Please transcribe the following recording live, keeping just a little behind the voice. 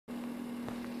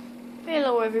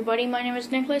Hello everybody, my name is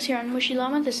Nicholas here on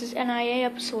MushyLlama. This is NIA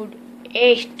episode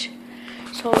 8.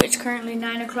 So it's currently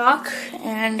 9 o'clock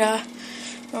and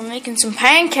we're making some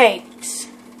pancakes.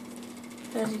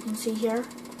 As you can see here.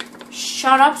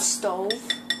 Shut up, stove.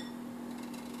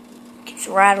 Keeps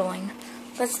rattling.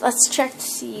 Let's check to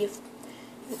see if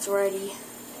it's ready.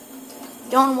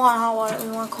 Don't want hot water,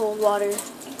 we want cold water. Okay,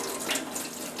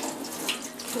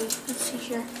 let's see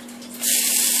here.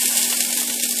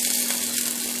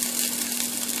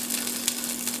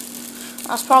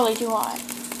 That's probably too hot.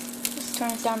 Let's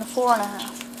turn it down to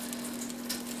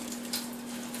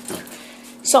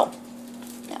 4.5. So,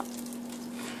 yeah,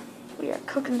 we are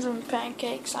cooking some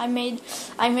pancakes. I made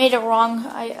it wrong.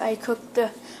 I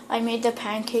made the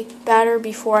pancake batter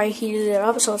before I heated it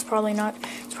up, so it's probably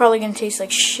gonna taste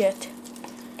like shit.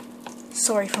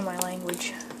 Sorry for my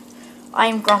language. I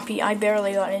am grumpy. I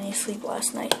barely got any sleep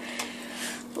last night.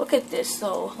 Look at this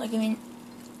though. Like, I mean,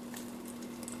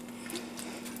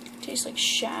 tastes like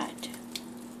shat.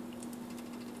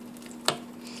 I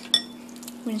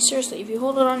mean, seriously, if you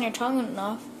hold it on your tongue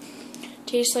enough, it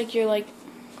tastes like you're like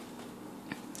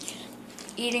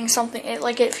eating something.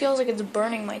 It feels like it's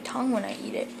burning my tongue when I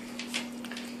eat it.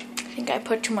 I think I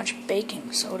put too much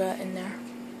baking soda in there.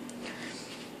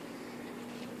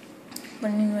 But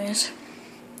anyways,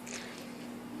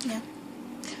 yeah.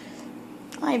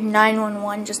 I have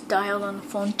 911 just dialed on the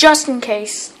phone just in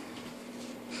case.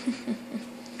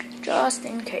 Just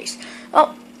in case.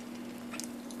 Oh,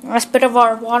 a bit of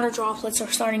our water droplets are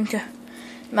starting to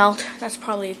melt. That's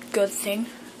probably a good thing.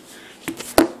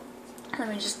 Let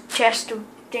me just test the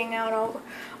thing out.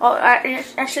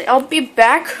 Actually, I'll be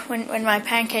back when my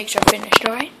pancakes are finished,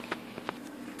 alright?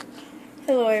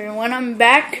 Hello everyone, I'm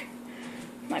back.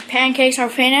 My pancakes are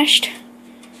finished.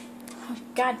 Oh,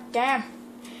 God damn.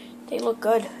 They look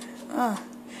good.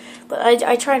 But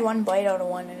I tried one bite out of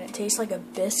one and it tastes like a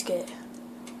biscuit.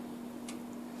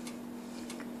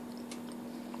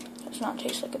 Does not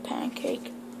taste like a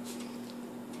pancake.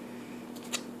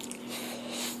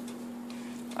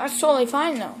 That's totally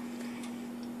fine though.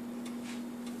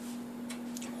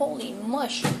 Holy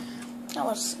mush.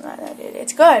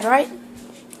 It's good, right?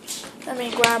 Let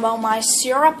me grab all my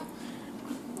syrup.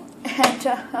 And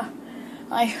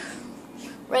I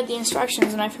read the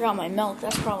instructions and I forgot my milk.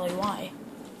 That's probably why.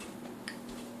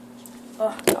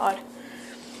 Oh God.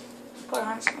 Put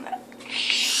on some of that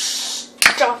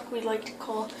stuff we like to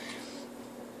call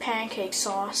pancake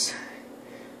sauce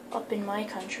up in my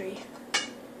country.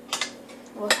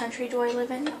 What country do I live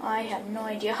in? I have no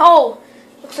idea. Oh!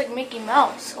 Looks like Mickey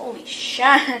Mouse. Holy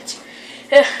shit.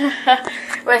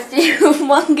 With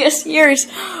humongous ears.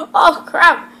 Oh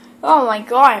crap. Oh my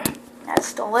God.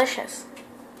 That's delicious.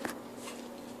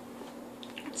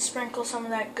 Sprinkle some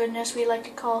of that goodness we like to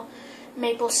call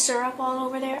maple syrup all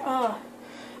over there. Oh,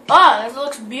 this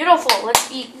looks beautiful.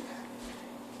 Let's eat.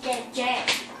 Get jam.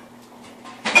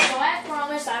 So as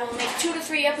promised, I will make 2 to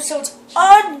 3 episodes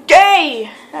a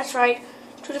day. That's right,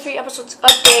 2 to 3 episodes a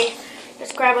day.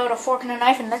 Let's grab out a fork and a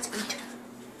knife and let's eat.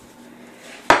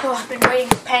 Oh, I've been waiting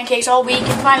for pancakes all week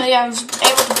and finally I was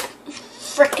able to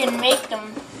frickin' make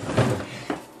them.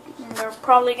 And they're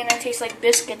probably gonna taste like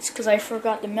biscuits because I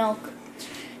forgot the milk.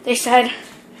 They said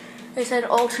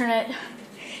alternate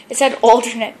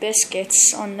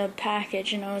biscuits on the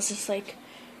package, and I was just like,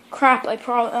 crap, I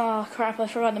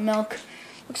forgot the milk.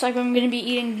 Looks like I'm gonna be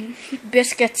eating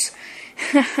biscuits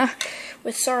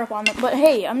with syrup on them. But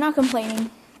hey, I'm not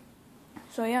complaining.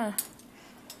 So yeah.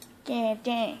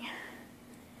 Dang.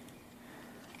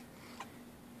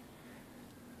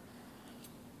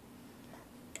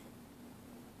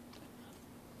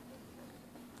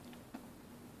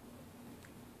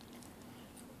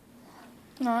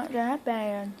 Not that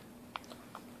bad.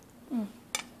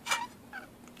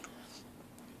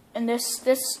 And this,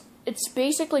 it's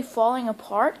basically falling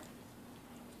apart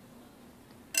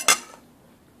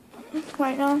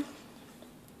right now.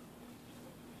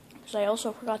 Because I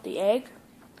also forgot the egg.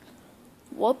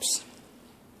 Whoops.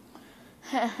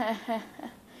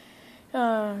 Oh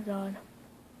God.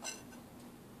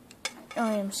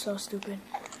 I am so stupid.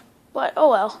 But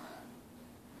oh well.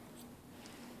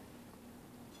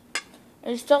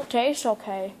 It still tastes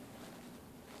okay.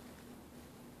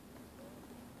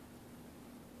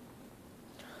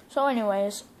 So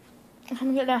anyways,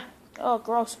 I'm gonna, oh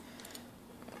gross.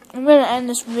 I'm gonna end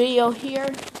this video here.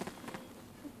 If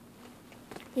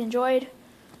you enjoyed,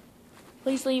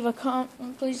 please leave a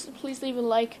please leave a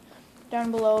like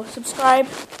down below. Subscribe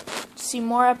to see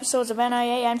more episodes of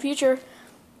NIA and future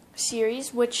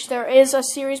series, which there is a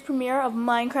series premiere of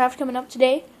Minecraft coming up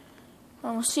today.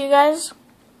 We'll see you guys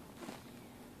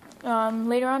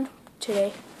later on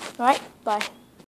today. Alright, bye.